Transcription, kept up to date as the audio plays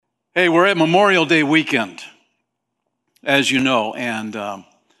Hey, we're at Memorial Day weekend, as you know, and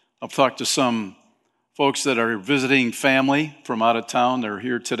I've talked to some folks that are visiting family from out of town. They're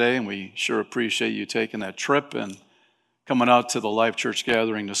here today, and we sure appreciate you taking that trip and coming out to the Life Church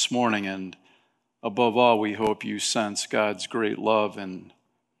gathering this morning. And above all, we hope you sense God's great love and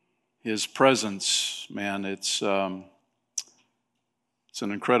His presence. Man, it's an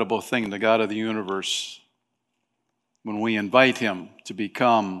incredible thing. The God of the universe, when we invite Him to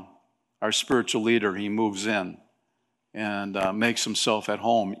become our spiritual leader, He moves in and makes Himself at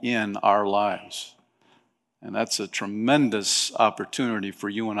home in our lives. And that's a tremendous opportunity for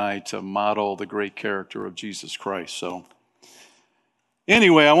you and I to model the great character of Jesus Christ. So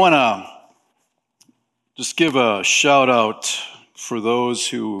anyway, I want to just give a shout out for those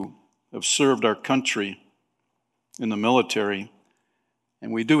who have served our country in the military.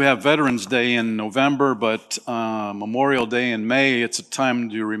 And we do have Veterans Day in November, but Memorial Day in May, it's a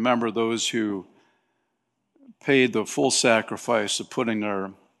time to remember those who paid the full sacrifice of putting their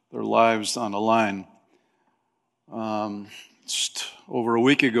lives on the line. Just over a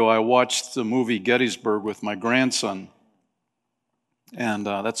week ago, I watched the movie Gettysburg with my grandson, and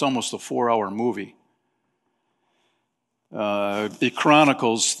that's almost a 4-hour movie. It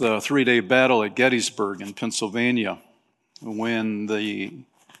chronicles the 3-day battle at Gettysburg in Pennsylvania, when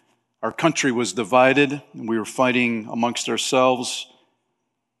our country was divided and we were fighting amongst ourselves.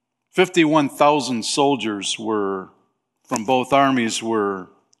 51,000 soldiers from both armies were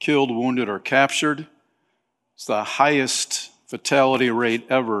killed, wounded, or captured. It's the highest fatality rate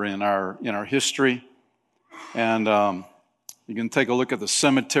ever in our history. And you can take a look at the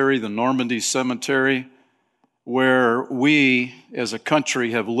cemetery, the Normandy Cemetery, where we as a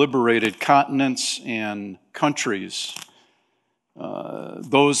country have liberated continents and countries.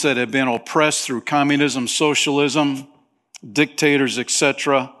 Those that have been oppressed through communism, socialism, dictators,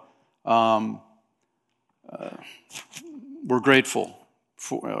 etc. We're grateful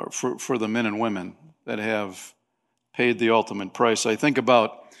for the men and women that have paid the ultimate price. I think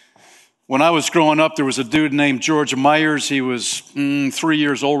about when I was growing up, there was a dude named George Myers. He was 3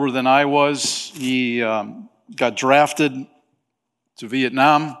 years older than I was. He got drafted to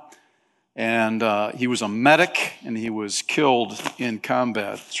Vietnam. And he was a medic, and he was killed in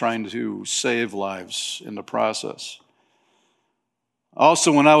combat, trying to save lives in the process.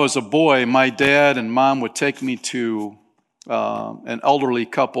 Also, when I was a boy, my dad and mom would take me to an elderly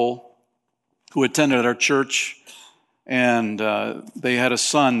couple who attended our church, and they had a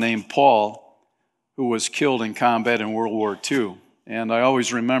son named Paul who was killed in combat in World War II. And I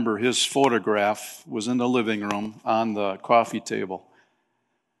always remember his photograph was in the living room on the coffee table.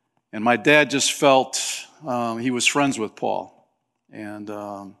 And my dad just felt he was friends with Paul. And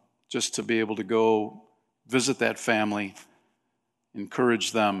just to be able to go visit that family,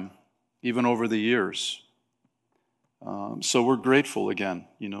 encourage them, even over the years. So we're grateful again,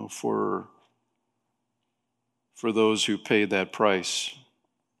 for those who paid that price.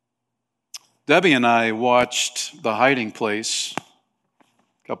 Debbie and I watched The Hiding Place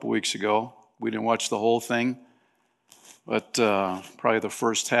a couple weeks ago. We didn't watch the whole thing. But probably the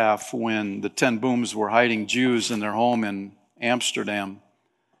first half, when the 10 Booms were hiding Jews in their home in Amsterdam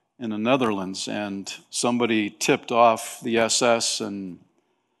in the Netherlands, and somebody tipped off the SS, and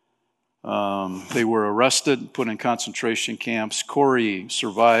they were arrested, put in concentration camps. Corrie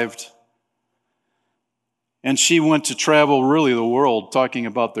survived, and she went to travel really the world talking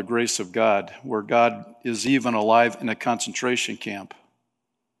about the grace of God, where God is even alive in a concentration camp.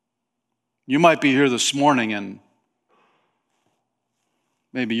 You might be here this morning and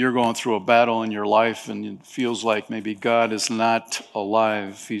maybe you're going through a battle in your life and it feels like maybe God is not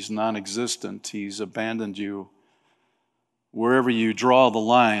alive. He's non-existent. He's abandoned you. Wherever you draw the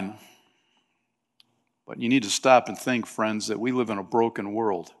line. But you need to stop and think, friends, that we live in a broken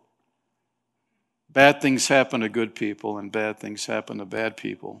world. Bad things happen to good people and bad things happen to bad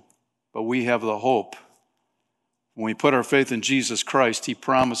people. But we have the hope. When we put our faith in Jesus Christ, He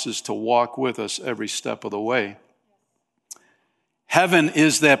promises to walk with us every step of the way. Heaven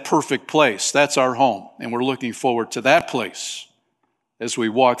is that perfect place. That's our home. And we're looking forward to that place as we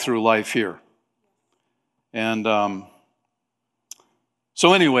walk through life here. And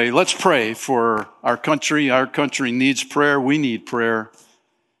so anyway, let's pray for our country. Our country needs prayer. We need prayer.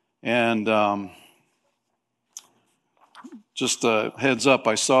 And just a heads up,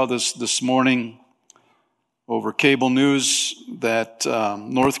 I saw this morning over cable news that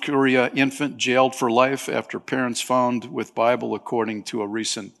North Korea infant jailed for life after parents found with Bible, according to a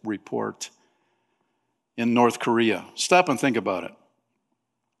recent report in North Korea. Stop and think about it.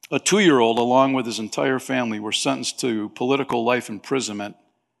 A 2-year-old, along with his entire family, were sentenced to political life imprisonment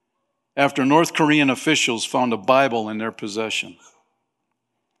after North Korean officials found a Bible in their possession.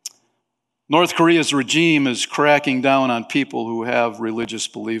 North Korea's regime is cracking down on people who have religious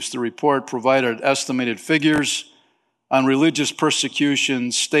beliefs. The report provided estimated figures on religious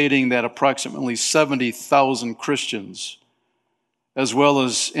persecution, stating that approximately 70,000 Christians, as well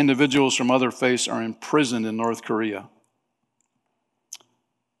as individuals from other faiths, are imprisoned in North Korea.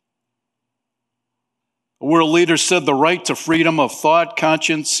 A world leader said the right to freedom of thought,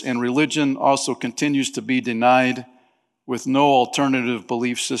 conscience, and religion also continues to be denied, with no alternative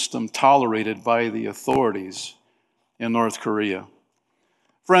belief system tolerated by the authorities in North Korea.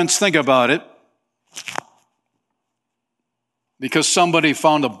 Friends, think about it. Because somebody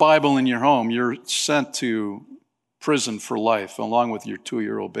found a Bible in your home, you're sent to prison for life, along with your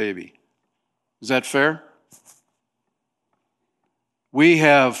 2-year-old baby. Is that fair? We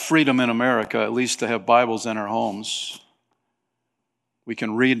have freedom in America, at least to have Bibles in our homes. We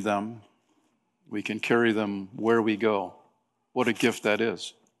can read them. We can carry them where we go. What a gift that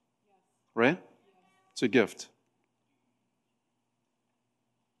is. Right? It's a gift.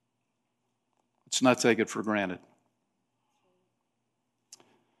 Let's not take it for granted.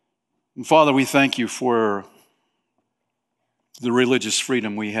 And Father, we thank you for the religious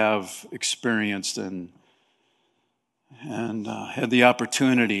freedom we have experienced and had the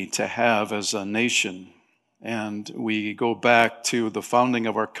opportunity to have as a nation. And we go back to the founding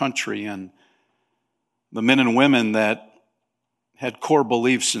of our country and the men and women that had core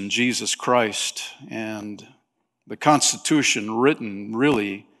beliefs in Jesus Christ, and the Constitution written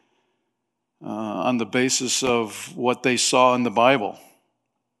really on the basis of what they saw in the Bible.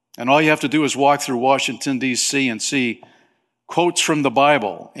 And all you have to do is walk through Washington, D.C. and see quotes from the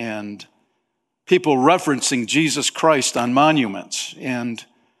Bible and people referencing Jesus Christ on monuments. And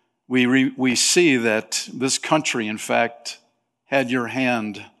we see that this country, in fact, had your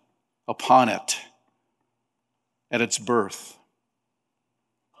hand upon it at its birth.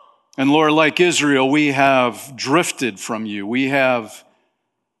 And Lord, like Israel, we have drifted from you. We have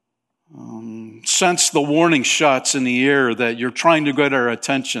sensed the warning shots in the air that you're trying to get our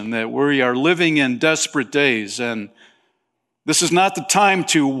attention, that we are living in desperate days. And this is not the time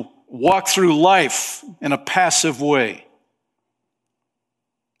to walk through life in a passive way.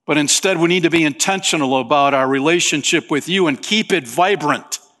 But instead, we need to be intentional about our relationship with you and keep it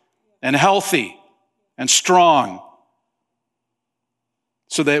vibrant and healthy and strong,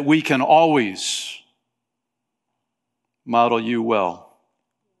 so that we can always model you well.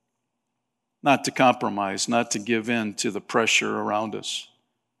 Not to compromise, not to give in to the pressure around us.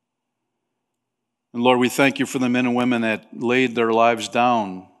 And Lord, we thank you for the men and women that laid their lives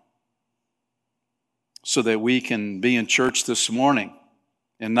down so that we can be in church this morning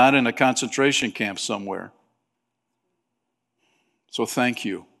and not in a concentration camp somewhere. So thank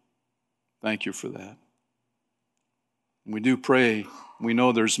you. Thank you for that. And we do pray. We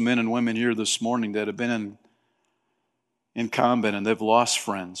know there's men and women here this morning that have been in combat and they've lost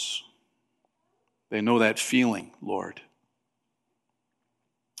friends. They know that feeling, Lord.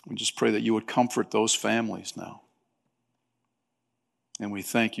 We just pray that you would comfort those families now. And we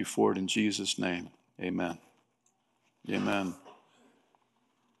thank you for it in Jesus' name. Amen. Amen.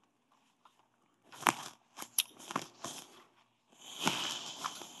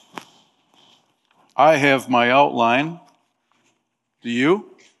 I have my outline. Do you?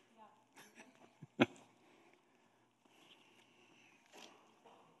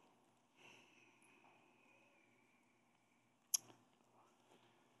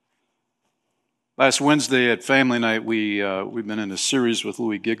 Last Wednesday at family night, we've been in a series with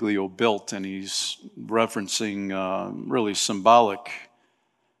Louis Giglio, Built, and he's referencing really symbolic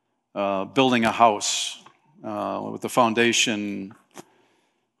building a house with the foundation,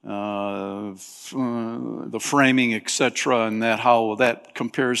 the framing, etc., and that how that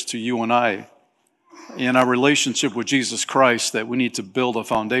compares to you and I in our relationship with Jesus Christ. That we need to build a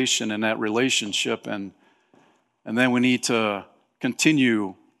foundation in that relationship, and then we need to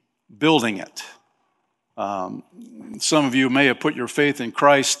continue building it. Some of you may have put your faith in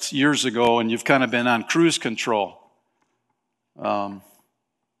Christ years ago, and you've kind of been on cruise control. You're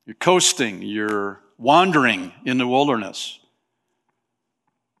coasting, you're wandering in the wilderness.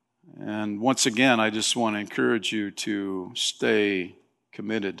 And once again, I just want to encourage you to stay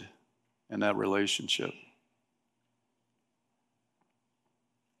committed in that relationship.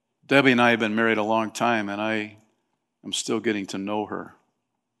 Debbie and I have been married a long time, and I am still getting to know her.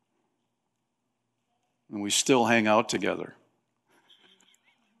 And we still hang out together.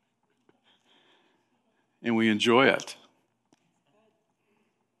 And we enjoy it.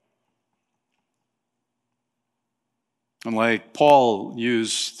 And like Paul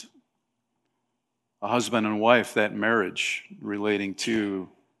used a husband and wife, that marriage relating to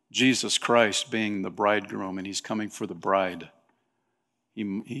Jesus Christ being the bridegroom, and he's coming for the bride.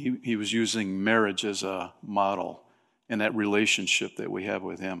 He was using marriage as a model in that relationship that we have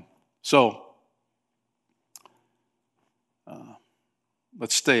with him. So,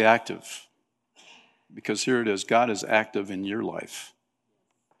 let's stay active, because here it is. God is active in your life.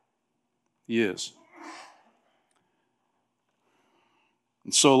 He is.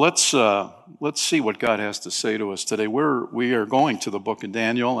 And so let's see what God has to say to us today. We are going to the book of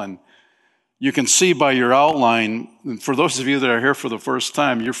Daniel, and you can see by your outline, and for those of you that are here for the first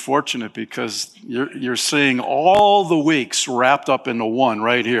time, you're fortunate because you're seeing all the weeks wrapped up into one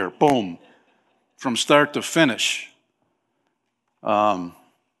right here. Boom. From start to finish. I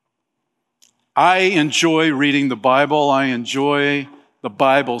enjoy reading the Bible. I enjoy the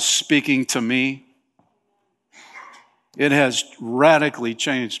Bible speaking to me. It has radically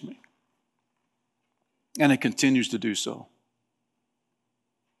changed me. And it continues to do so,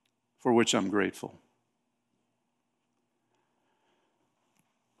 for which I'm grateful.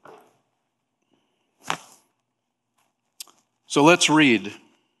 So let's read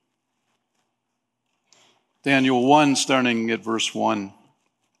Daniel 1, starting at verse 1.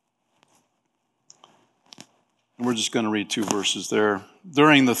 And we're just going to read 2 verses there.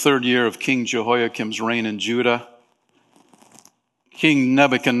 During the 3rd year of King Jehoiakim's reign in Judah, King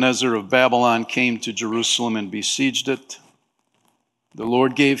Nebuchadnezzar of Babylon came to Jerusalem and besieged it. The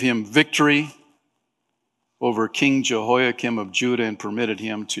Lord gave him victory over King Jehoiakim of Judah and permitted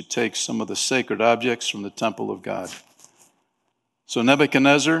him to take some of the sacred objects from the temple of God. So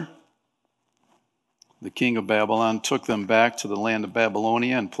Nebuchadnezzar, the king of Babylon, took them back to the land of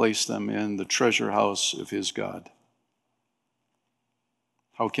Babylonia and placed them in the treasure house of his God.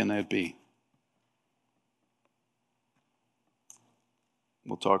 How can that be?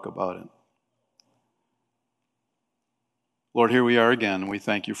 We'll talk about it. Lord, here we are again. We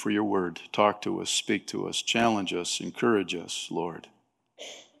thank you for your word. Talk to us, speak to us, challenge us, encourage us, Lord.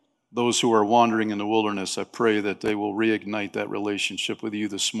 Those who are wandering in the wilderness, I pray that they will reignite that relationship with you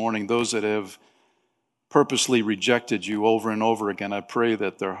this morning. Those that have purposely rejected you over and over again, I pray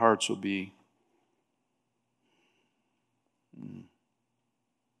that their hearts will be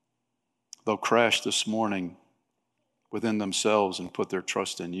they'll crash this morning within themselves and put their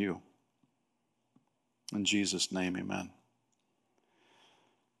trust in you. In Jesus' name, amen.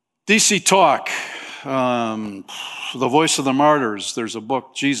 DC Talk, The Voice of the Martyrs. There's a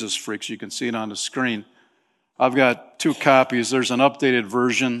book, Jesus Freaks. You can see it on the screen. I've got 2 copies. There's an updated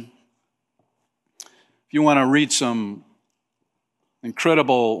version. If you want to read some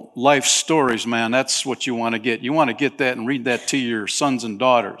incredible life stories, man, that's what you want to get. You want to get that and read that to your sons and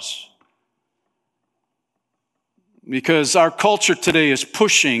daughters. Because our culture today is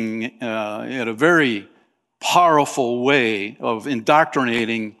pushing in a very powerful way of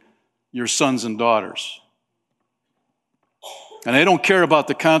indoctrinating your sons and daughters. And they don't care about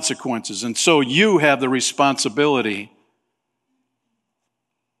the consequences. And so you have the responsibility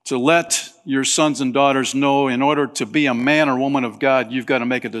to let your sons and daughters know, in order to be a man or woman of God, you've got to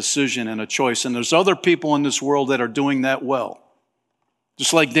make a decision and a choice. And there's other people in this world that are doing that well,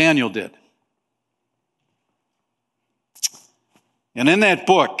 just like Daniel did. And in that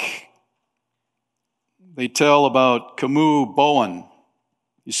book, they tell about Camus Bowen.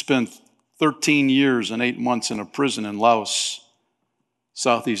 He spent 13 years and 8 months in a prison in Laos,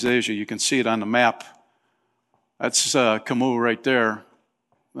 Southeast Asia. You can see it on the map. That's Camus right there.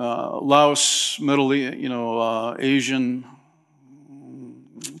 Laos, Asian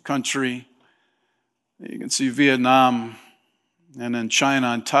country. You can see Vietnam, and then China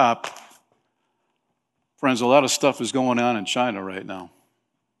on top. Friends, a lot of stuff is going on in China right now.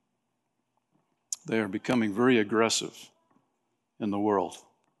 They are becoming very aggressive in the world.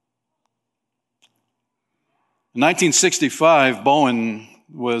 In 1965, Bowen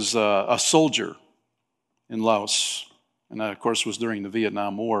was a soldier in Laos, and that, of course, was during the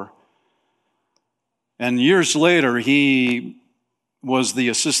Vietnam War. And years later, he was the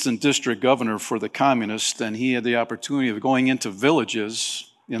assistant district governor for the communists, and he had the opportunity of going into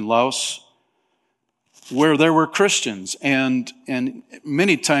villages in Laos where there were Christians, and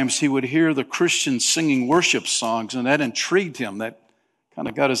many times he would hear the Christians singing worship songs, and that intrigued him. That kind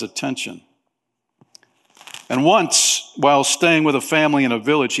of got his attention. And once, while staying with a family in a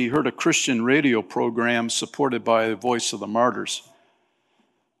village, he heard a Christian radio program supported by the Voice of the Martyrs.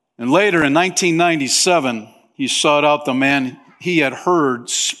 And later, in 1997, he sought out the man he had heard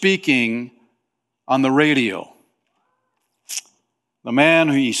speaking on the radio. The man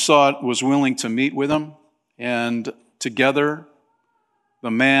who he sought was willing to meet with him, and together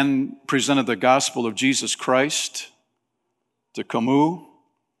the man presented the gospel of Jesus Christ to Camus.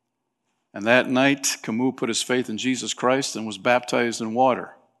 And that night, Camus put his faith in Jesus Christ and was baptized in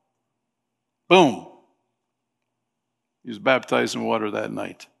water. Boom. He was baptized in water that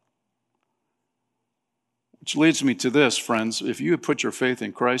night. Which leads me to this, friends. If you have put your faith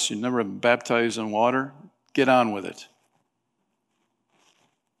in Christ, you've never been baptized in water, get on with it.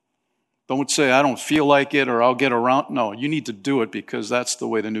 Don't say, I don't feel like it or I'll get around. No, you need to do it because that's the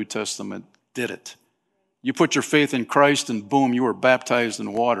way the New Testament did it. You put your faith in Christ and boom, you were baptized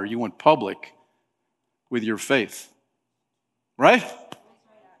in water. You went public with your faith. Right?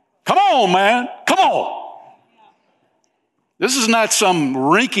 Come on, man. Come on. This is not some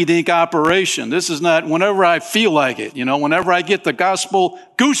rinky-dink operation. This is not whenever I feel like it. Whenever I get the gospel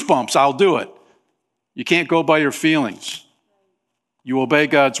goosebumps, I'll do it. You can't go by your feelings. You obey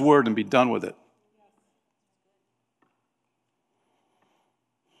God's word and be done with it.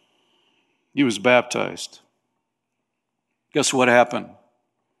 He was baptized. Guess what happened?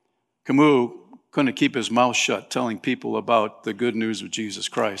 Camus couldn't keep his mouth shut telling people about the good news of Jesus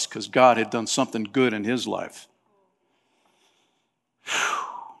Christ because God had done something good in his life.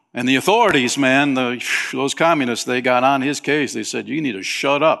 And the authorities, man, those communists, they got on his case. They said, you need to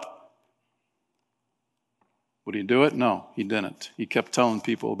shut up. Would he do it? No, he didn't. He kept telling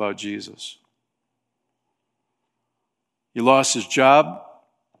people about Jesus. He lost his job.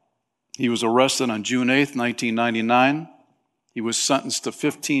 He was arrested on June 8th, 1999. He was sentenced to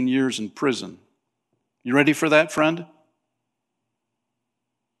 15 years in prison. You ready for that, friend?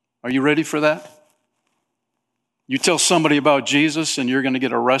 Are you ready for that? You tell somebody about Jesus and you're going to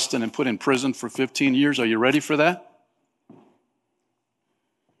get arrested and put in prison for 15 years. Are you ready for that?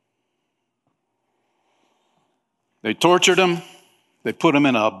 They tortured him. They put him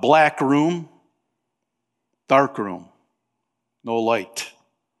in a black room, dark room, no light,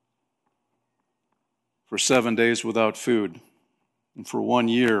 for 7 days without food. And for 1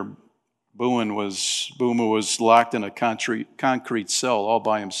 year, Boomer was locked in a concrete cell all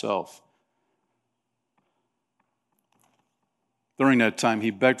by himself. During that time,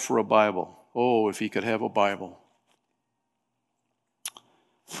 he begged for a Bible. Oh, if he could have a Bible.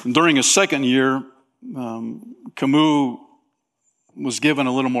 And during his second year, Camus was given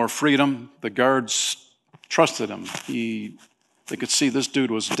a little more freedom. The guards trusted him. They could see this dude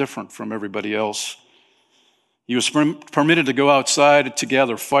was different from everybody else. He was permitted to go outside to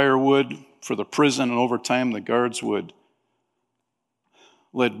gather firewood for the prison, and over time the guards would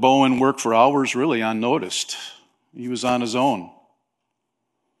let Bowen work for hours really unnoticed. He was on his own.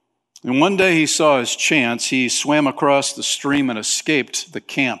 And one day he saw his chance. He swam across the stream and escaped the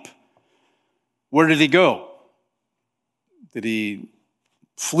camp. Where did he go? Did he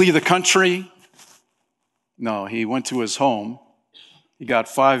flee the country? No, he went to his home. He got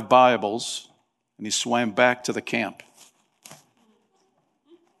 5 Bibles, and he swam back to the camp.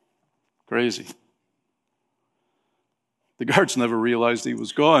 Crazy. The guards never realized he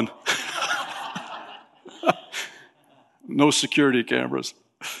was gone. No security cameras.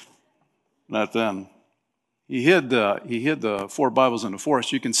 Not then. He hid the 4 Bibles in the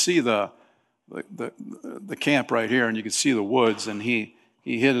forest. You can see the camp right here, and you can see the woods. And he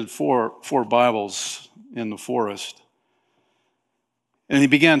hid 4 Bibles in the forest. And he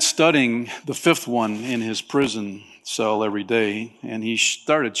began studying the 5th one in his prison cell every day. And he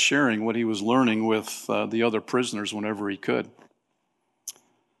started sharing what he was learning with the other prisoners whenever he could.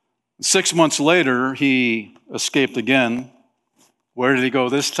 6 months later, he escaped again. Where did he go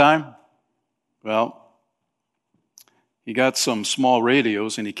this time? Well, he got some small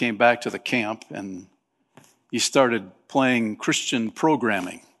radios and he came back to the camp and he started playing Christian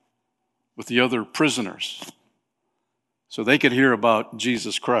programming with the other prisoners so they could hear about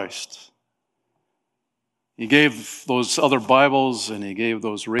Jesus Christ. He gave those other Bibles and he gave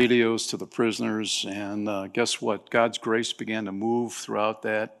those radios to the prisoners, and guess what? God's grace began to move throughout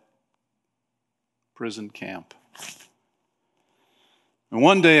that prison camp. And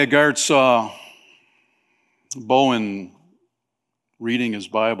one day a guard saw Bowen reading his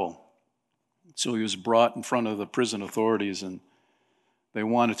Bible. So he was brought in front of the prison authorities and they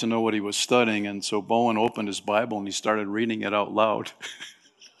wanted to know what he was studying. And so Bowen opened his Bible and he started reading it out loud.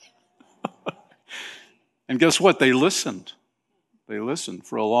 And guess what? They listened. They listened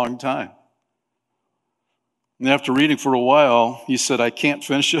for a long time. And after reading for a while, he said, I can't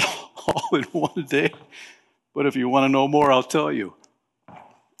finish it all in one day, but if you want to know more, I'll tell you.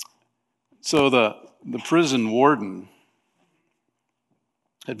 So the prison warden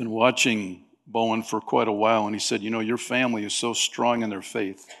had been watching Bowen for quite a while, and he said, your family is so strong in their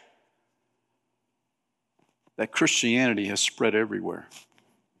faith that Christianity has spread everywhere.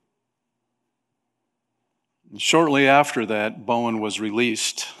 Shortly after that, Bowen was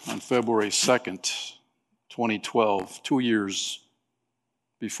released on February 2nd, 2012, 2 years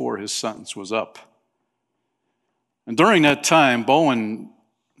before his sentence was up. And during that time, Bowen,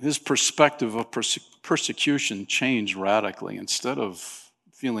 his perspective of persecution changed radically. Instead of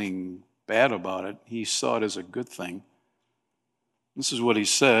feeling bad about it, he saw it as a good thing. This is what he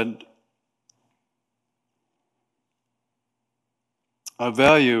said: I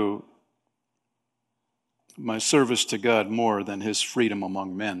value my service to God more than his freedom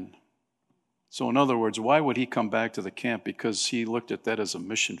among men. So in other words, why would he come back to the camp? Because he looked at that as a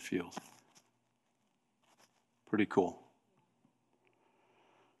mission field. Pretty cool.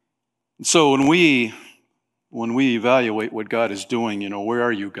 So when we evaluate what God is doing, where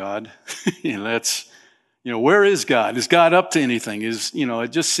are you, God? That's, where is God? Is God up to anything? It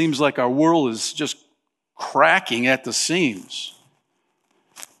just seems like our world is just cracking at the seams.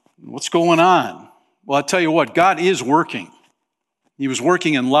 What's going on? Well, I tell you what, God is working. He was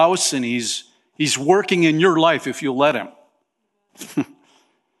working in Laos, and He's working in your life if you let Him.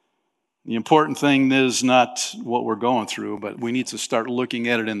 The important thing is not what we're going through, but we need to start looking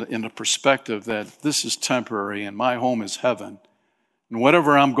at it in the perspective that this is temporary and my home is heaven. And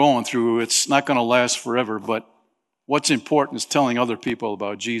whatever I'm going through, it's not going to last forever, but what's important is telling other people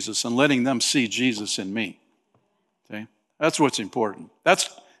about Jesus and letting them see Jesus in me. Okay? That's what's important. That's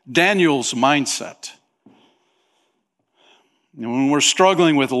Daniel's mindset. When we're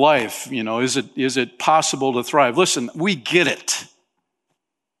struggling with life, is it possible to thrive? Listen, we get it.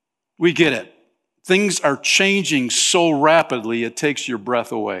 We get it. Things are changing so rapidly, it takes your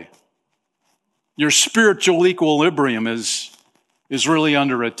breath away. Your spiritual equilibrium is really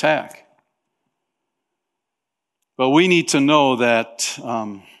under attack. But we need to know that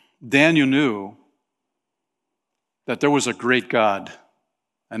Daniel knew that there was a great God,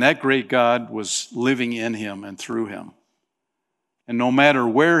 and that great God was living in him and through him. And no matter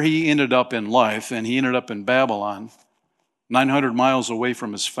where he ended up in life, and he ended up in Babylon, 900 miles away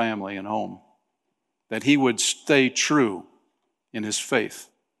from his family and home, that he would stay true in his faith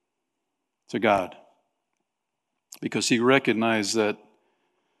to God, because he recognized that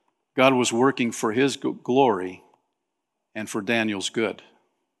God was working for his glory and for Daniel's good.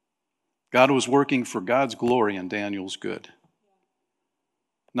 God was working for God's glory and Daniel's good,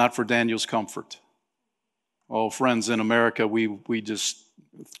 not for Daniel's comfort. Oh, friends, in America, we just,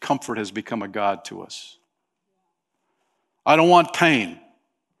 comfort has become a god to us. I don't want pain.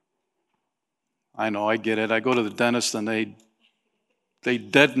 I know, I get it. I go to the dentist and they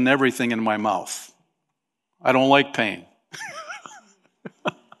deaden everything in my mouth. I don't like pain.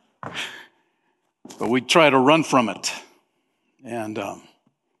 But we try to run from it. And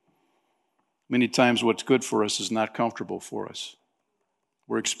many times what's good for us is not comfortable for us.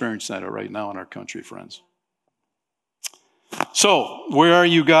 We're experiencing that right now in our country, friends. So, where are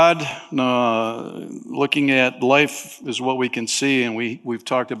you, God? Looking at life is what we can see, and we've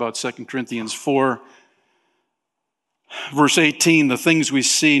talked about 2 Corinthians 4, verse 18. The things we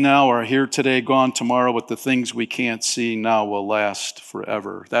see now are here today, gone tomorrow, but the things we can't see now will last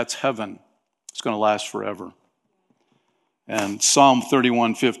forever. That's heaven. It's going to last forever. And Psalm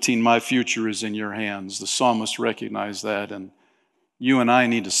 31:15, my future is in your hands. The psalmist recognized that, and you and I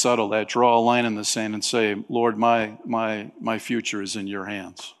need to settle that, draw a line in the sand and say, Lord, my future is in your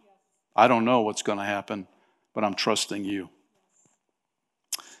hands. I don't know what's going to happen, but I'm trusting you.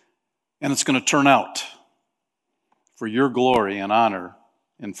 And it's going to turn out for your glory and honor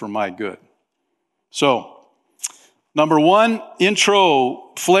and for my good. So, number one,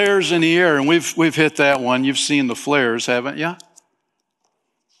 intro, flares in the air. And we've hit that one. You've seen the flares, haven't you?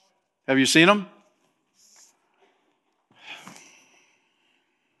 Have you seen them?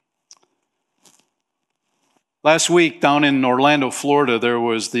 Last week, down in Orlando, Florida, there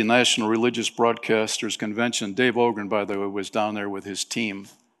was the National Religious Broadcasters Convention. Dave Ogren, by the way, was down there with his team.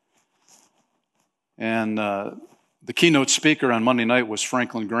 And the keynote speaker on Monday night was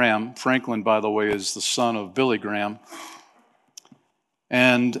Franklin Graham. Franklin, by the way, is the son of Billy Graham.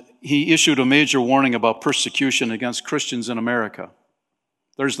 And he issued a major warning about persecution against Christians in America.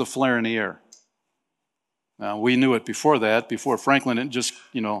 There's the flare in the air. Now, we knew it before that, before Franklin, it just,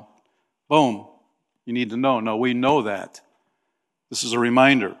 boom. You need to know. No, we know that. This is a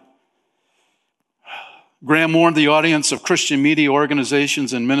reminder. Graham warned the audience of Christian media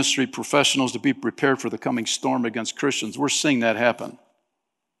organizations and ministry professionals to be prepared for the coming storm against Christians. We're seeing that happen.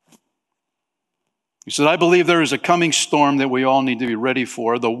 He said, I believe there is a coming storm that we all need to be ready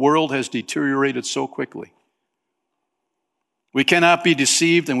for. The world has deteriorated so quickly. We cannot be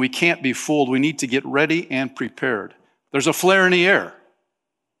deceived and we can't be fooled. We need to get ready and prepared. There's a flare in the air.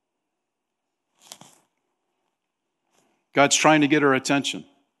 God's trying to get our attention.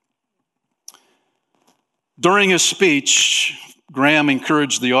 During his speech, Graham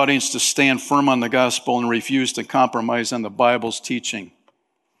encouraged the audience to stand firm on the gospel and refuse to compromise on the Bible's teaching.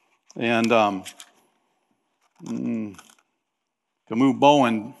 And Camus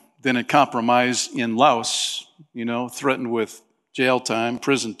Bowen didn't compromise in Laos, threatened with jail time,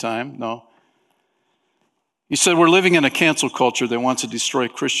 prison time. No. He said, we're living in a cancel culture that wants to destroy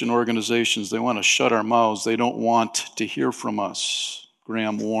Christian organizations. They want to shut our mouths. They don't want to hear from us.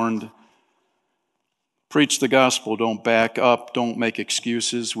 Graham warned. Preach the gospel. Don't back up. Don't make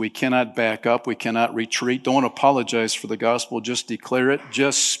excuses. We cannot back up. We cannot retreat. Don't apologize for the gospel. Just declare it.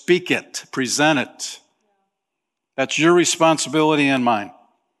 Just speak it. Present it. That's your responsibility and mine.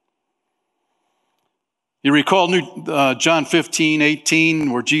 He recalled John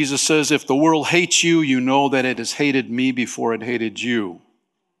 15:18, where Jesus says, if the world hates you, you know that it has hated me before it hated you.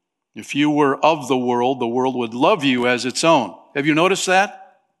 If you were of the world would love you as its own. Have you noticed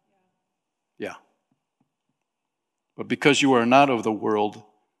that? Yeah. But because you are not of the world,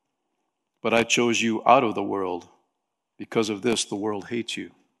 but I chose you out of the world, because of this, the world hates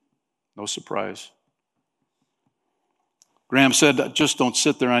you. No surprise. Graham said, just don't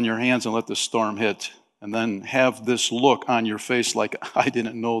sit there on your hands and let the storm hit. And then have this look on your face like, I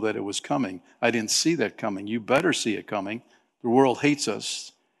didn't know that it was coming. I didn't see that coming. You better see it coming. The world hates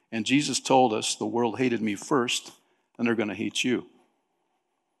us. And Jesus told us the world hated me first, and they're going to hate you.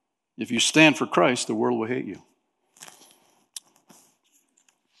 If you stand for Christ, the world will hate you.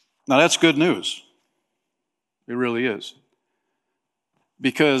 Now that's good news. It really is.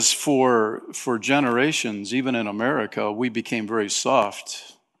 Because for generations, even in America, we became very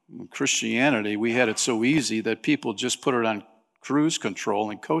soft. In Christianity, we had it so easy that people just put it on cruise control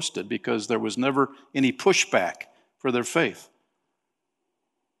and coasted because there was never any pushback for their faith.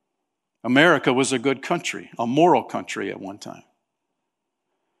 America was a good country, a moral country at one time.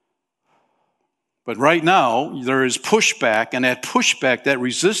 But right now, there is pushback, and that pushback, that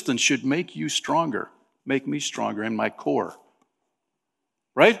resistance should make you stronger, make me stronger in my core.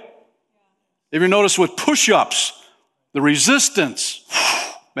 Right? Have you noticed with push-ups, the resistance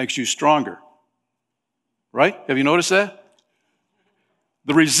makes you stronger. Right? Have you noticed that?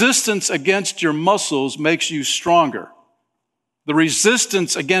 The resistance against your muscles makes you stronger. The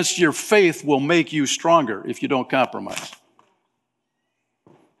resistance against your faith will make you stronger if you don't compromise.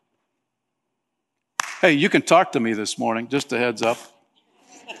 Hey, you can talk to me this morning, just a heads up.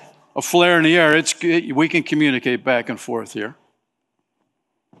 A flare in the air, we can communicate back and forth here.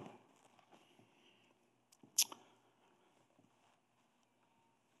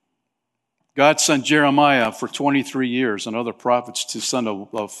 God sent Jeremiah for 23 years and other prophets to send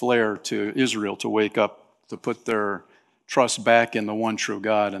a flare to Israel to wake up, to put their trust back in the one true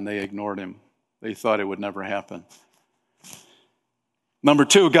God, and they ignored him. They thought it would never happen. Number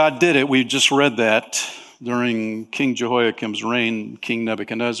two, God did it. We just read that during King Jehoiakim's reign. King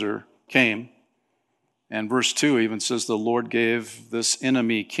Nebuchadnezzar came. And verse 2 even says the Lord gave this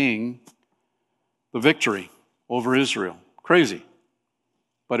enemy king the victory over Israel. Crazy.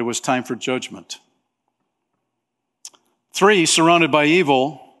 But it was time for judgment. 3, surrounded by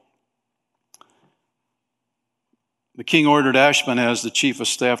evil, the king ordered Ashpenaz, the chief of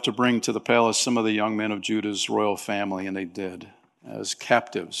staff, to bring to the palace some of the young men of Judah's royal family, and they did, as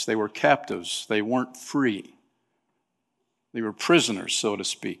captives. They were captives. They weren't free. They were prisoners, so to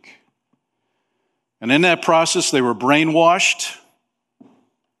speak. And in that process, they were brainwashed.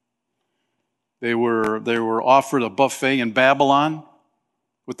 They were offered a buffet in Babylon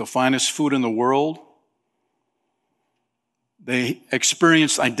with the finest food in the world. They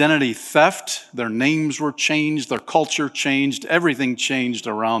experienced identity theft. Their names were changed. Their culture changed. Everything changed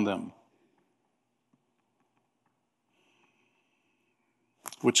around them.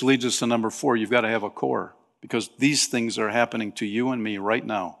 Which leads us to number 4. You've got to have a core, because these things are happening to you and me right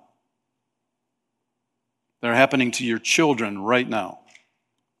now. They're happening to your children right now.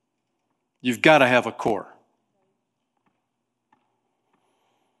 You've got to have a core.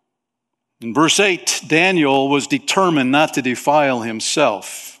 In verse 8, Daniel was determined not to defile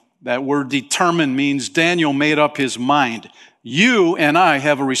himself. That word determined means Daniel made up his mind. You and I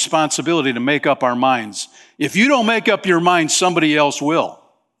have a responsibility to make up our minds. If you don't make up your mind, somebody else will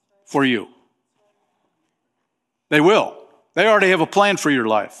for you. They will. They already have a plan for your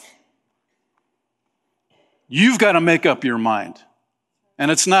life. You've got to make up your mind.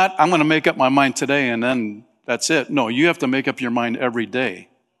 And it's not, I'm going to make up my mind today and then that's it. No, you have to make up your mind every day.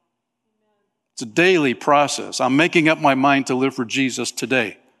 It's a daily process. I'm making up my mind to live for Jesus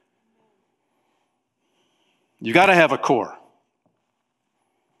today. You got to have a core.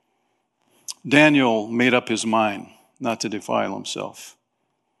 Daniel made up his mind. not to defile himself.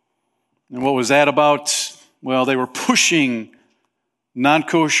 And what was that about? Well, they were pushing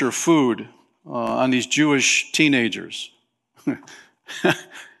non-kosher food on these Jewish teenagers.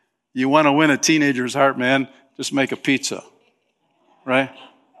 You want to win a teenager's heart, man, just make a pizza, right?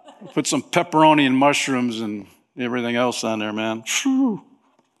 Put some pepperoni and mushrooms and everything else on there, man. Whew.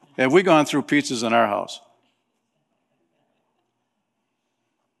 Have we gone through pizzas in our house?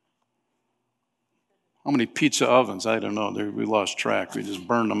 How many pizza ovens? I don't know. We lost track. We just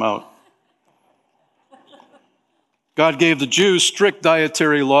burned them out. God gave the Jews strict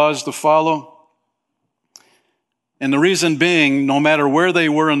dietary laws to follow. And the reason being, no matter where they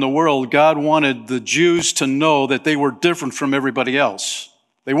were in the world, God wanted the Jews to know that they were different from everybody else.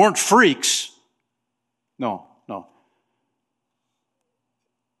 They weren't freaks. No.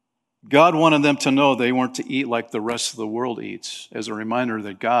 God wanted them to know they weren't to eat like the rest of the world eats, as a reminder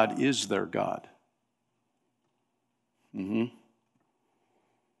that God is their God. And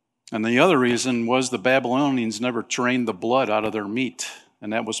the other reason was the Babylonians never drained the blood out of their meat.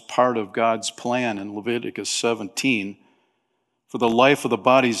 And that was part of God's plan in Leviticus 17 for the life of the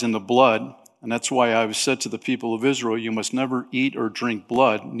bodies in the blood. And that's why I've said to the people of Israel, you must never eat or drink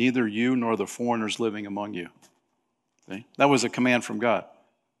blood, neither you nor the foreigners living among you. Okay? That was a command from God.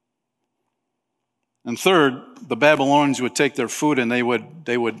 And third, the Babylonians would take their food and they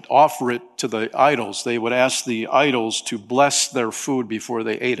would offer it to the idols. They would ask the idols to bless their food before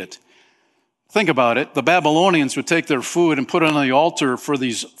they ate it. Think about it. The Babylonians would take their food and put it on the altar for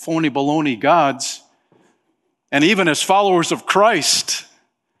these phony baloney gods. And even as followers of Christ,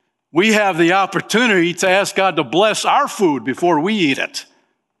 we have the opportunity to ask God to bless our food before we eat it.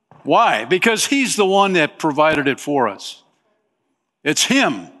 Why? Because He's the one that provided it for us. It's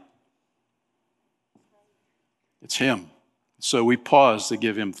Him. It's Him. So we pause to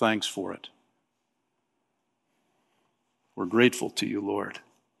give Him thanks for it. We're grateful to you, Lord.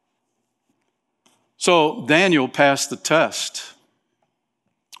 So Daniel passed the test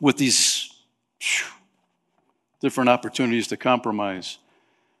with these different opportunities to compromise.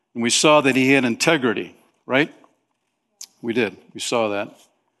 And we saw that he had integrity, right? We did. We saw that.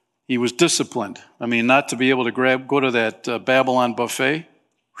 He was disciplined. I mean, not to be able to go to that Babylon buffet.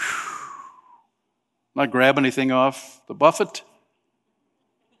 Not grab anything off the buffet.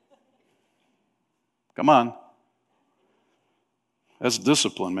 Come on. That's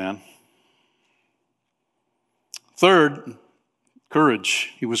discipline, man. Third,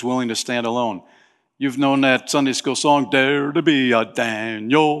 courage. He was willing to stand alone. You've known that Sunday school song, Dare to be a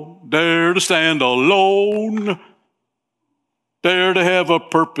Daniel, dare to stand alone, dare to have a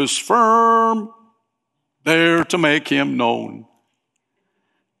purpose firm, dare to make Him known.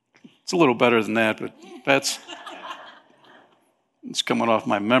 It's a little better than that, but it's coming off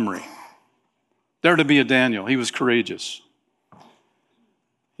my memory. Dare to be a Daniel. He was courageous.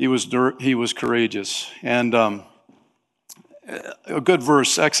 He was courageous. And a good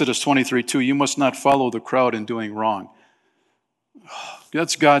verse, Exodus 23:2, you must not follow the crowd in doing wrong.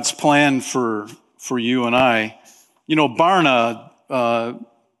 That's God's plan for you and I. You know, Barna,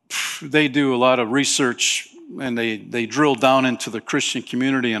 they do a lot of research and they drill down into the Christian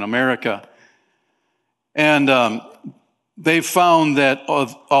community in America. And they found that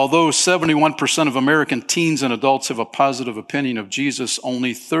although 71% of American teens and adults have a positive opinion of Jesus,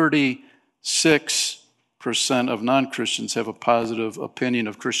 only 36% of non-Christians have a positive opinion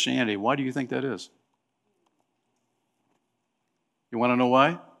of Christianity. Why do you think that is? You want to know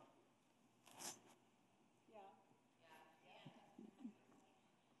why?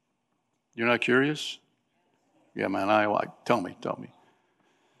 You're not curious? Yeah, man, tell me.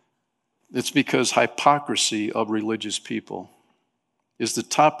 It's because hypocrisy of religious people is the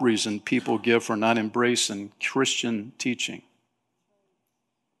top reason people give for not embracing Christian teaching.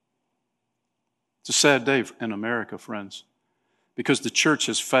 It's a sad day in America, friends, because the church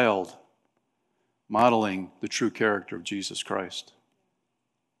has failed modeling the true character of Jesus Christ.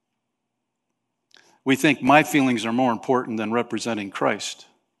 We think my feelings are more important than representing Christ,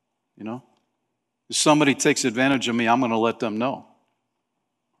 you know? If somebody takes advantage of me, I'm going to let them know,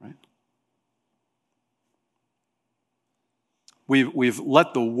 right? We've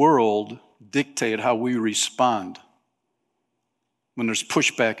let the world dictate how we respond when there's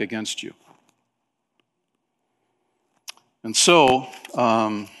pushback against you. And so,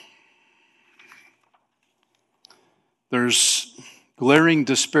 there's glaring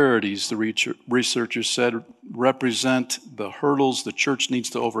disparities, the researchers said, represent the hurdles the church needs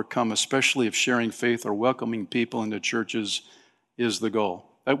to overcome, especially if sharing faith or welcoming people into churches is the goal.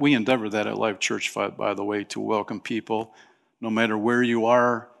 We endeavor that at Life Church, by the way, to welcome people, no matter where you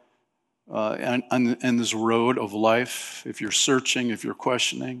are, in this road of life, if you're searching, if you're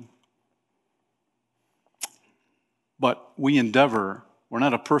questioning. But we endeavor, we're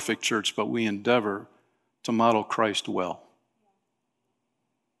not a perfect church, but we endeavor to model Christ well.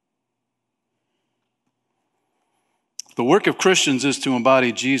 The work of Christians is to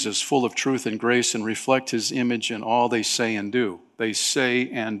embody Jesus, full of truth and grace, and reflect his image in all they say and do. They say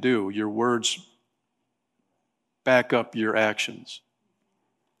and do. Your words back up your actions.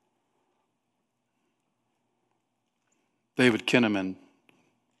 David Kinnaman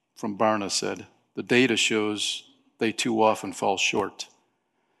from Barna said, "The data shows they too often fall short."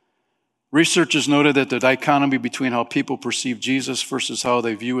 Researchers noted that the dichotomy between how people perceive Jesus versus how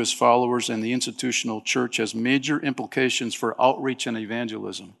they view his followers in the institutional church has major implications for outreach and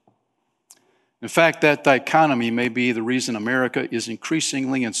evangelism. In fact, that dichotomy may be the reason America is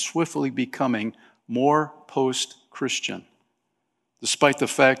increasingly and swiftly becoming more post-Christian, despite the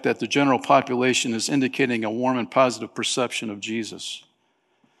fact that the general population is indicating a warm and positive perception of Jesus.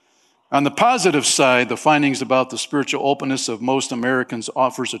 On the positive side, the findings about the spiritual openness of most Americans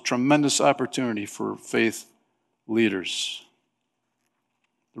offers a tremendous opportunity for faith leaders,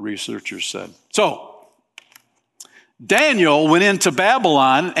 the researchers said. So, Daniel went into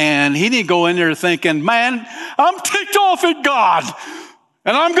Babylon, and he didn't go in there thinking, man, I'm ticked off at God,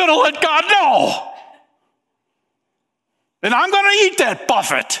 and I'm going to let God know. And I'm going to eat that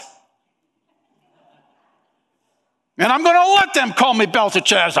buffet. And I'm going to let them call me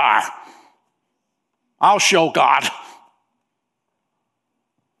Belteshazzar. I'll show God.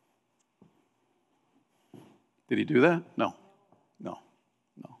 Did he do that? No.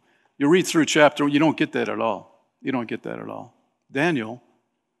 You read through chapter, you don't get that at all. You don't get that at all. Daniel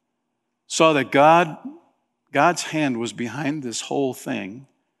saw that God's hand was behind this whole thing.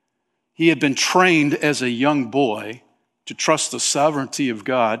 He had been trained as a young boy to trust the sovereignty of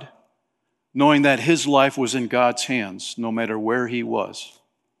God, knowing that his life was in God's hands, no matter where he was.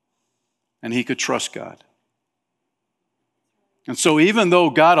 And he could trust God. And so even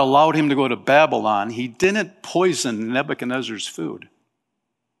though God allowed him to go to Babylon, he didn't poison Nebuchadnezzar's food.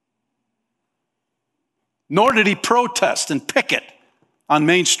 Nor did he protest and picket on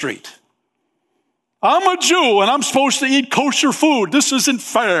Main Street. I'm a Jew and I'm supposed to eat kosher food. This isn't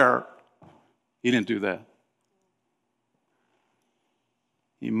fair. He didn't do that.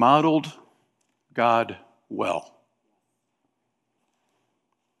 He modeled God well.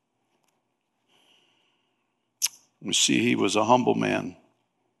 We see he was a humble man.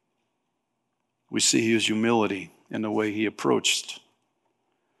 We see his humility in the way he approached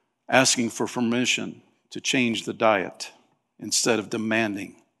asking for permission to change the diet instead of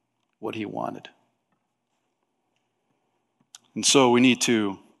demanding what he wanted. And so we need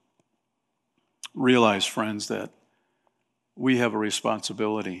to realize, friends, that we have a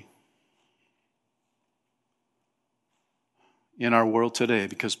responsibility in our world today,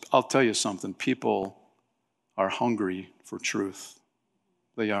 because I'll tell you something, people are hungry for truth.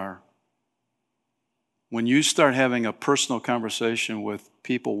 They are. When you start having a personal conversation with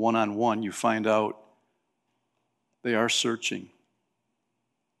people one-on-one, you find out they are searching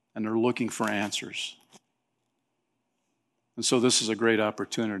and they're looking for answers. And so this is a great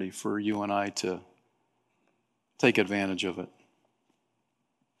opportunity for you and I to take advantage of it.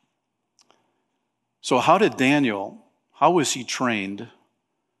 So how was he trained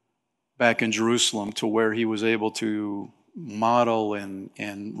back in Jerusalem to where he was able to model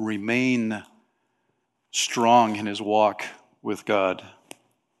and remain strong in his walk with God?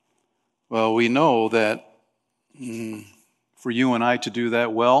 Well, we know that for you and I to do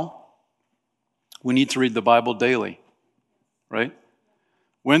that well, we need to read the Bible daily, right?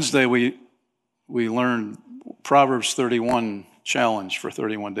 Wednesday we learned Proverbs 31 challenge for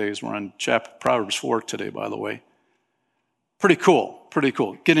 31 days. We're on Proverbs 4 today, by the way. Pretty cool.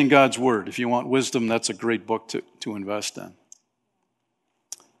 Get in God's Word. If you want wisdom, that's a great book to invest in.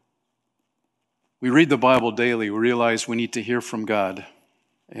 We read the Bible daily. We realize we need to hear from God.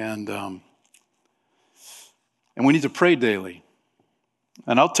 And we need to pray daily.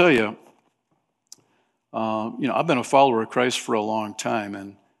 And I'll tell you, I've been a follower of Christ for a long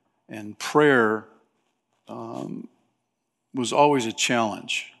time, and prayer was always a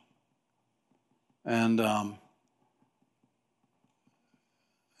challenge. And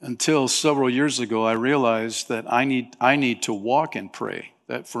until several years ago, I realized that I need to walk and pray.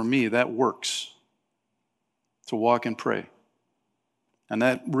 That for me, that works. To walk and pray. And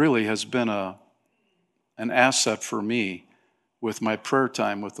that really has been an asset for me with my prayer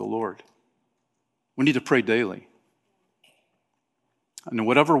time with the Lord. We need to pray daily. And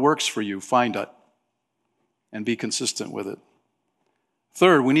whatever works for you, find it and be consistent with it.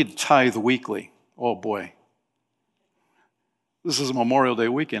 Third, we need to tithe weekly. Oh boy. This is a Memorial Day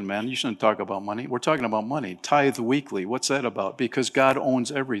weekend, man. You shouldn't talk about money. We're talking about money. Tithe weekly. What's that about? Because God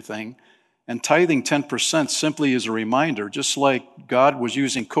owns everything. And tithing 10% simply is a reminder, just like God was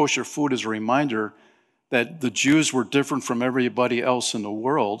using kosher food as a reminder that the Jews were different from everybody else in the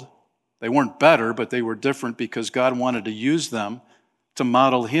world. They weren't better, but they were different because God wanted to use them to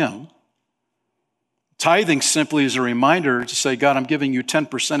model Him. Tithing simply is a reminder to say, God, I'm giving you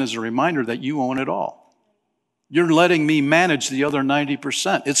 10% as a reminder that you own it all. You're letting me manage the other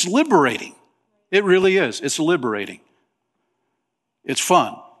 90%. It's liberating. It really is. It's liberating. It's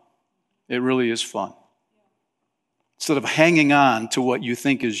fun. It really is fun. Instead of hanging on to what you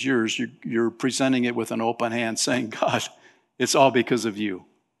think is yours, you're presenting it with an open hand, saying, God, it's all because of you.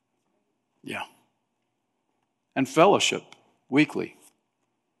 Yeah. And fellowship weekly.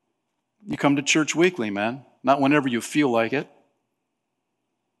 You come to church weekly, man. Not whenever you feel like it.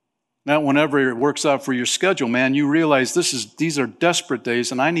 Not whenever it works out for your schedule, man. You realize these are desperate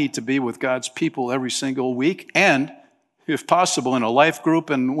days, and I need to be with God's people every single week, and, if possible, in a life group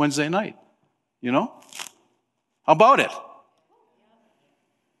and Wednesday night. You know? How about it?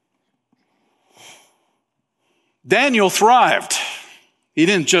 Daniel thrived. He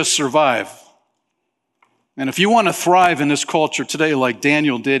didn't just survive. And if you want to thrive in this culture today like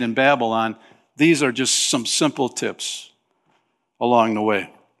Daniel did in Babylon, these are just some simple tips along the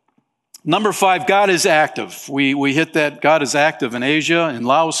way. Number 5, God is active. We hit that. God is active in Asia, in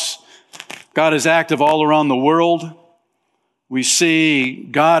Laos. God is active all around the world. We see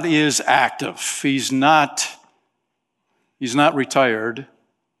God is active. He's not retired.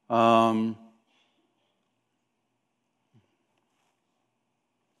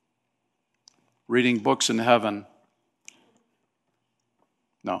 Reading books in heaven.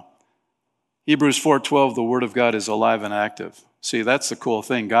 No. Hebrews 4:12, the Word of God is alive and active. See, that's the cool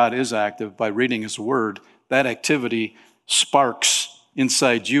thing. God is active by reading His Word. That activity sparks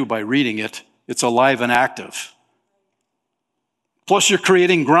inside you by reading it. It's alive and active. Plus, you're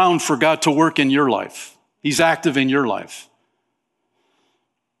creating ground for God to work in your life. He's active in your life.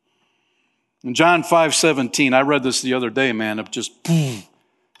 In John 5:17, I read this the other day, man, of just boom.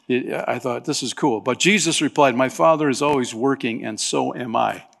 I thought, this is cool. But Jesus replied, my Father is always working, and so am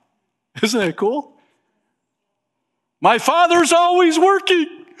I. Isn't that cool? My Father's always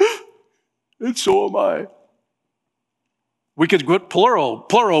working, and so am I. We could put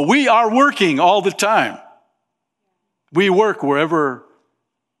plural. We are working all the time. We work wherever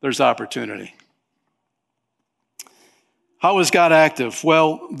there's opportunity. How is God active?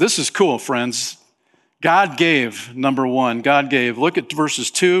 Well, this is cool, friends. God gave, number 1, God gave. Look at verses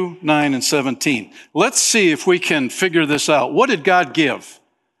 2, 9, and 17. Let's see if we can figure this out. What did God give?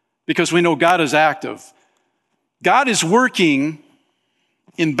 Because we know God is active. God is working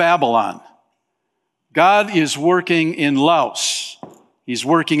in Babylon. God is working in Laos. He's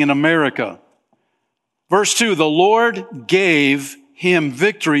working in America. Verse 2, the Lord gave him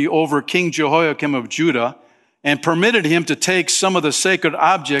victory over King Jehoiakim of Judah and permitted him to take some of the sacred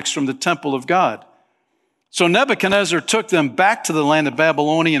objects from the temple of God. So Nebuchadnezzar took them back to the land of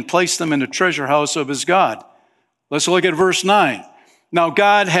Babylonia and placed them in the treasure house of his God. Let's look at verse 9. Now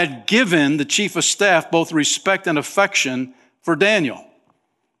God had given the chief of staff both respect and affection for Daniel.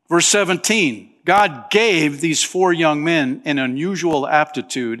 Verse 17, God gave these 4 young men an unusual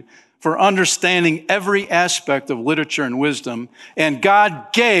aptitude for understanding every aspect of literature and wisdom, and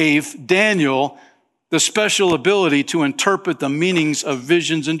God gave Daniel the special ability to interpret the meanings of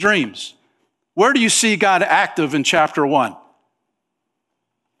visions and dreams. Where do you see God active in chapter 1?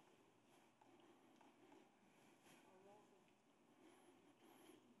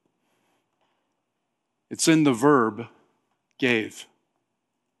 It's in the verb gave.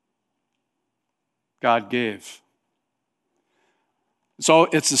 God gave. So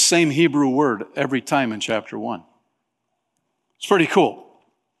it's the same Hebrew word every time in chapter 1. It's pretty cool.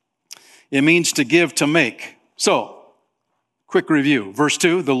 It means to give, to make. So, quick review. Verse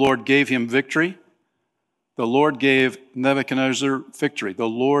 2, the Lord gave him victory. The Lord gave Nebuchadnezzar victory. The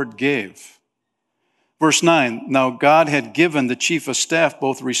Lord gave. Verse 9, now God had given the chief of staff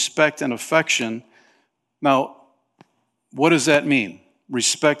both respect and affection. Now, what does that mean?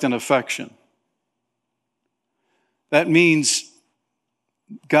 Respect and affection. That means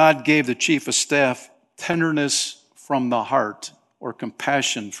God gave the chief of staff tenderness from the heart or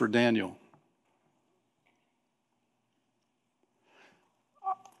compassion for Daniel.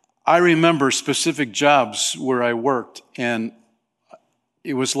 I remember specific jobs where I worked, and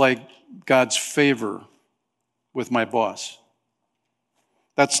it was like God's favor with my boss.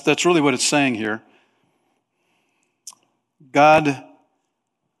 That's really what it's saying here. God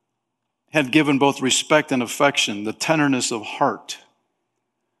had given both respect and affection, the tenderness of heart.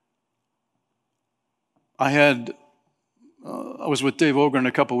 I was with Dave Ogren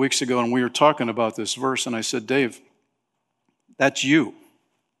a couple weeks ago, and we were talking about this verse, and I said, Dave, that's you.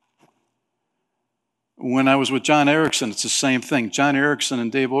 When I was with John Erickson, it's the same thing. John Erickson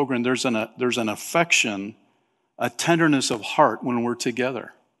and Dave Ogren, there's an affection, a tenderness of heart when we're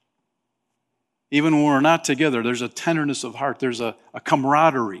together. Even when we're not together, there's a tenderness of heart. There's a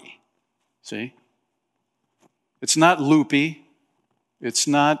camaraderie. See? It's not loopy. It's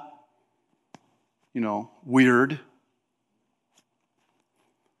not, weird.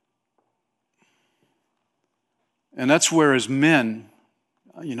 And that's where, as men,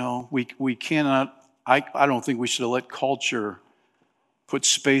 we cannot, I don't think we should let culture put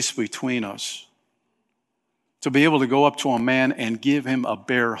space between us. To be able to go up to a man and give him a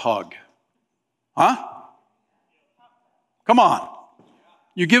bear hug. Huh? Come on.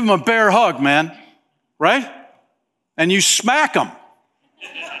 You give him a bear hug, man. Right? And you smack him.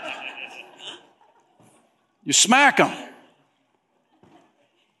 You smack him.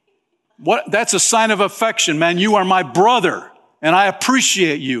 That's a sign of affection, man. You are my brother, and I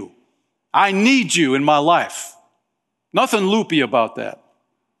appreciate you. I need you in my life. Nothing loopy about that.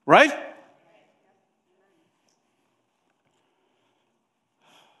 Right?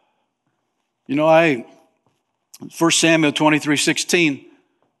 I 1 Samuel 23:16,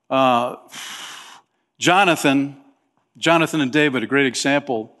 Jonathan and David, a great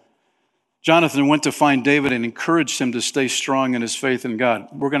example. Jonathan went to find David and encouraged him to stay strong in his faith in God.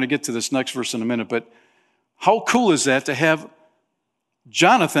 We're going to get to this next verse in a minute, but how cool is that to have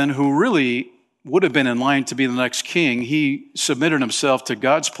Jonathan, who really would have been in line to be the next king? He submitted himself to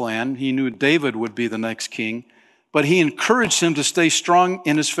God's plan. He knew David would be the next king, but he encouraged him to stay strong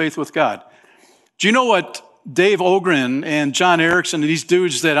in his faith with God. Do you know what Dave Ogren and John Erickson, these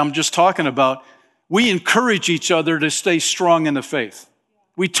dudes that I'm just talking about, we encourage each other to stay strong in the faith.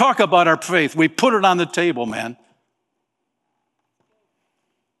 We talk about our faith. We put it on the table, man.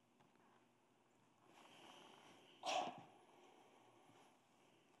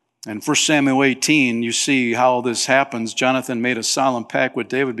 In 1 Samuel 18, you see how this happens. Jonathan made a solemn pact with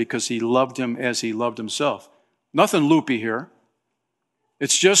David because he loved him as he loved himself. Nothing loopy here.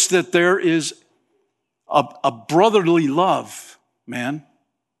 It's just that there is a brotherly love, man,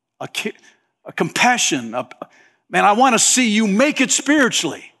 a compassion. Man, I want to see you make it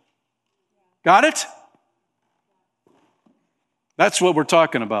spiritually. Got it? That's what we're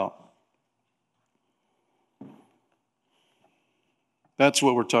talking about. That's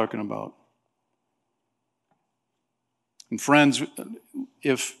what we're talking about. And friends,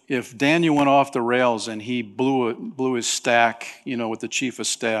 if Daniel went off the rails and he blew his stack, with the chief of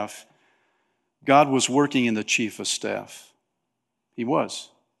staff, God was working in the chief of staff. He was.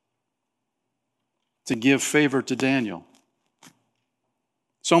 To give favor to Daniel.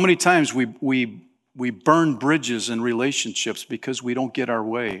 So many times we burn bridges in relationships because we don't get our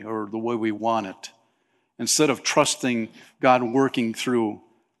way or the way we want it, instead of trusting God working through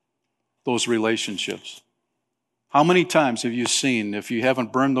those relationships. How many times have you seen, if you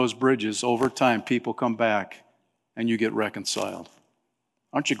haven't burned those bridges, over time people come back and you get reconciled?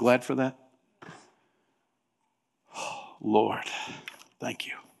 Aren't you glad for that? Lord, thank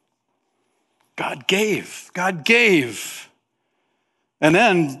you. God gave. God gave. And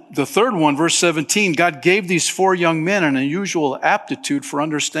then the third one, verse 17, God gave these four young men an unusual aptitude for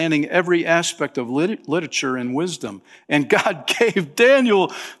understanding every aspect of literature and wisdom. And God gave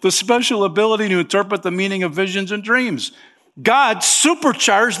Daniel the special ability to interpret the meaning of visions and dreams. God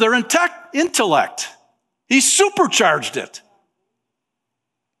supercharged their intellect. He supercharged it.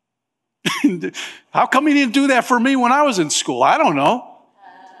 How come he didn't do that for me when I was in school? I don't know.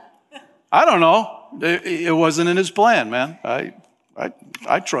 It wasn't in his plan, man.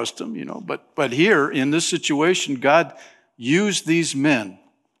 I trust him, But here, in this situation, God used these men.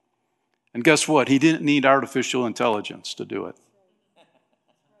 And guess what? He didn't need artificial intelligence to do it.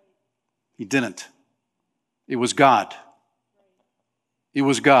 He didn't. It was God. It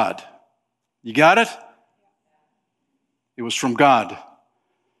was God. You got it? It was from God.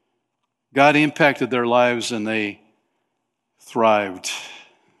 God impacted their lives and they thrived.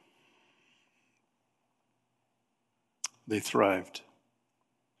 They thrived.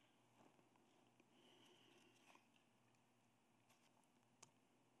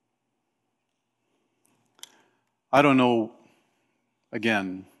 I don't know,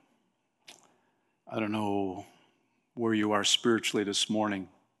 again, I don't know where you are spiritually this morning.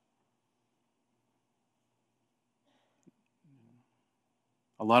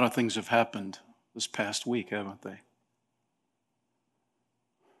 A lot of things have happened this past week, haven't they?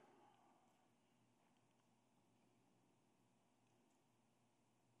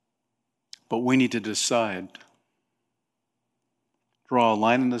 But we need to decide, draw a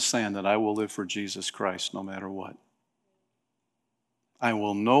line in the sand that I will live for Jesus Christ no matter what. I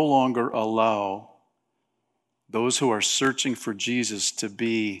will no longer allow those who are searching for Jesus to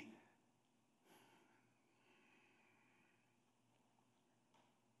be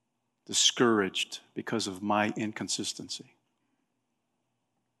discouraged because of my inconsistency.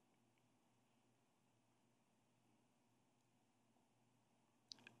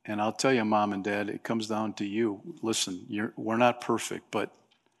 And I'll tell you, Mom and Dad, it comes down to you. Listen, we're not perfect, but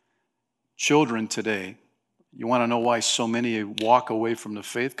children today, you want to know why so many walk away from the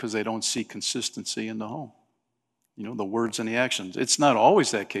faith? Because they don't see consistency in the home. You know, the words and the actions. It's not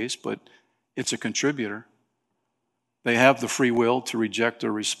always that case, but it's a contributor. They have the free will to reject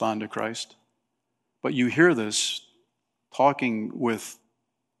or respond to Christ. But you hear this talking with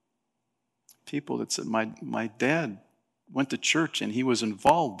people that said, my dad went to church and he was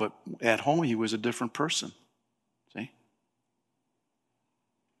involved, but at home he was a different person. See?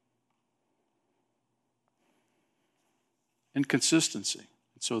 Inconsistency.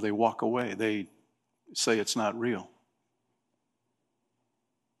 So they walk away. They say it's not real.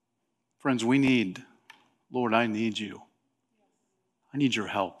 Friends, Lord, I need you. I need your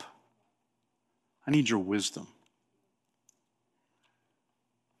help. I need your wisdom.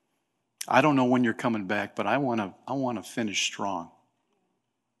 I don't know when you're coming back, but I want to finish strong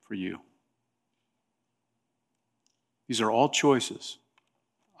for you. These are all choices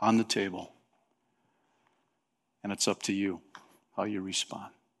on the table, and it's up to you how you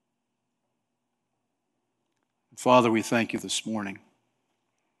respond. Father, we thank you this morning.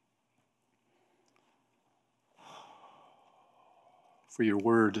 For your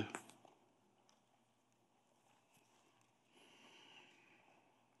word.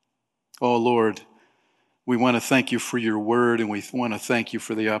 Oh, Lord, we want to thank you for your word, and we want to thank you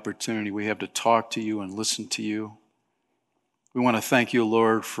for the opportunity we have to talk to you and listen to you. We want to thank you,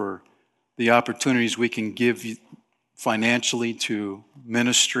 Lord, for the opportunities we can give you financially to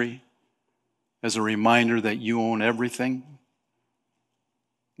ministry as a reminder that you own everything.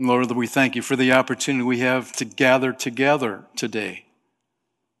 Lord, we thank you for the opportunity we have to gather together today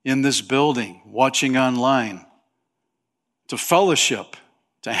in this building, watching online, to fellowship,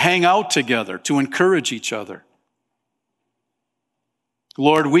 to hang out together, to encourage each other.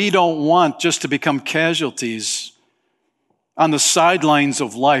 Lord, we don't want just to become casualties on the sidelines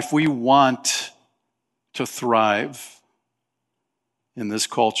of life. We want to thrive in this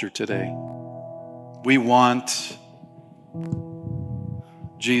culture today. We want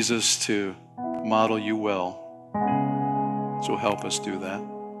Jesus to model you well. So help us do that.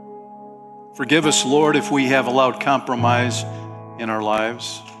 Forgive us, Lord, if we have allowed compromise in our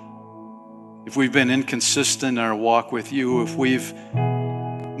lives, if we've been inconsistent in our walk with you, if we've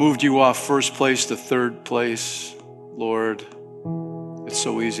moved you off first place to third place, Lord, it's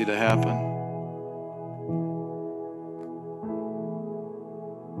so easy to happen.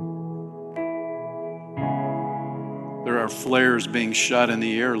 There are flares being shot in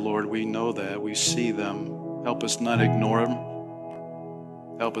the air, Lord. We know that. We see them. Help us not ignore them.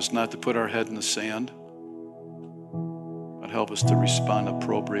 Help us not to put our head in the sand, but help us to respond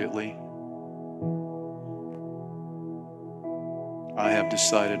appropriately. I have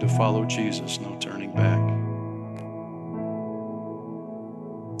decided to follow Jesus. No turning back.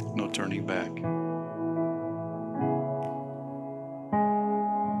 No turning back.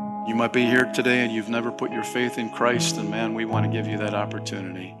 You might be here today and you've never put your faith in Christ, and man, we want to give you that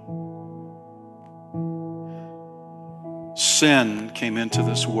opportunity. Sin came into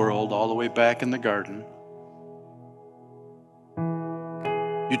this world all the way back in the garden.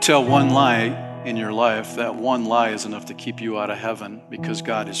 You tell one lie in your life, that one lie is enough to keep you out of heaven because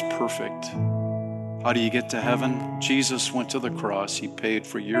God is perfect. How do you get to heaven? Jesus went to the cross. He paid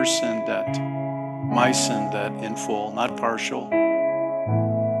for your sin debt, my sin debt in full, not partial,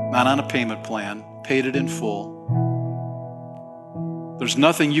 not on a payment plan, paid it in full. There's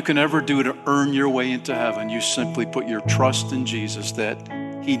nothing you can ever do to earn your way into heaven. You simply put your trust in Jesus, that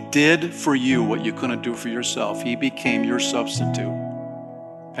he did for you what you couldn't do for yourself. He became your substitute,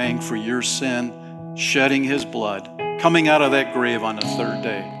 paying for your sin, shedding his blood, coming out of that grave on the third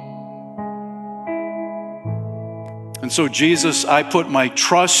day. And so, Jesus, I put my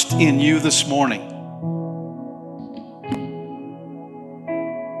trust in you this morning.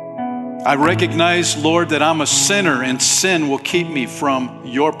 I recognize, Lord, that I'm a sinner and sin will keep me from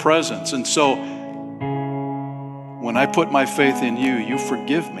your presence. And so when I put my faith in you, you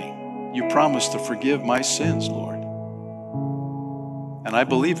forgive me. You promise to forgive my sins, Lord. And I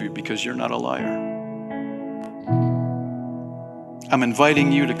believe you because you're not a liar. I'm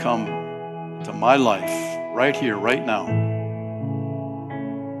inviting you to come to my life, right here, right now,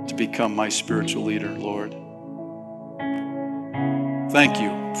 to become my spiritual leader, Lord. Thank you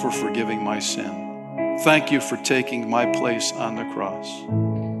for forgiving my sin. Thank you for taking my place on the cross.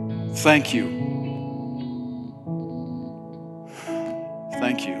 Thank you.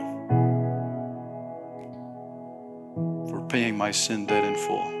 Thank you for paying my sin debt in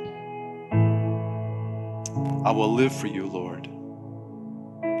full. I will live for you, Lord,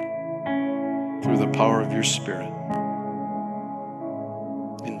 through the power of your Spirit.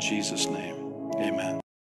 In Jesus' name, amen.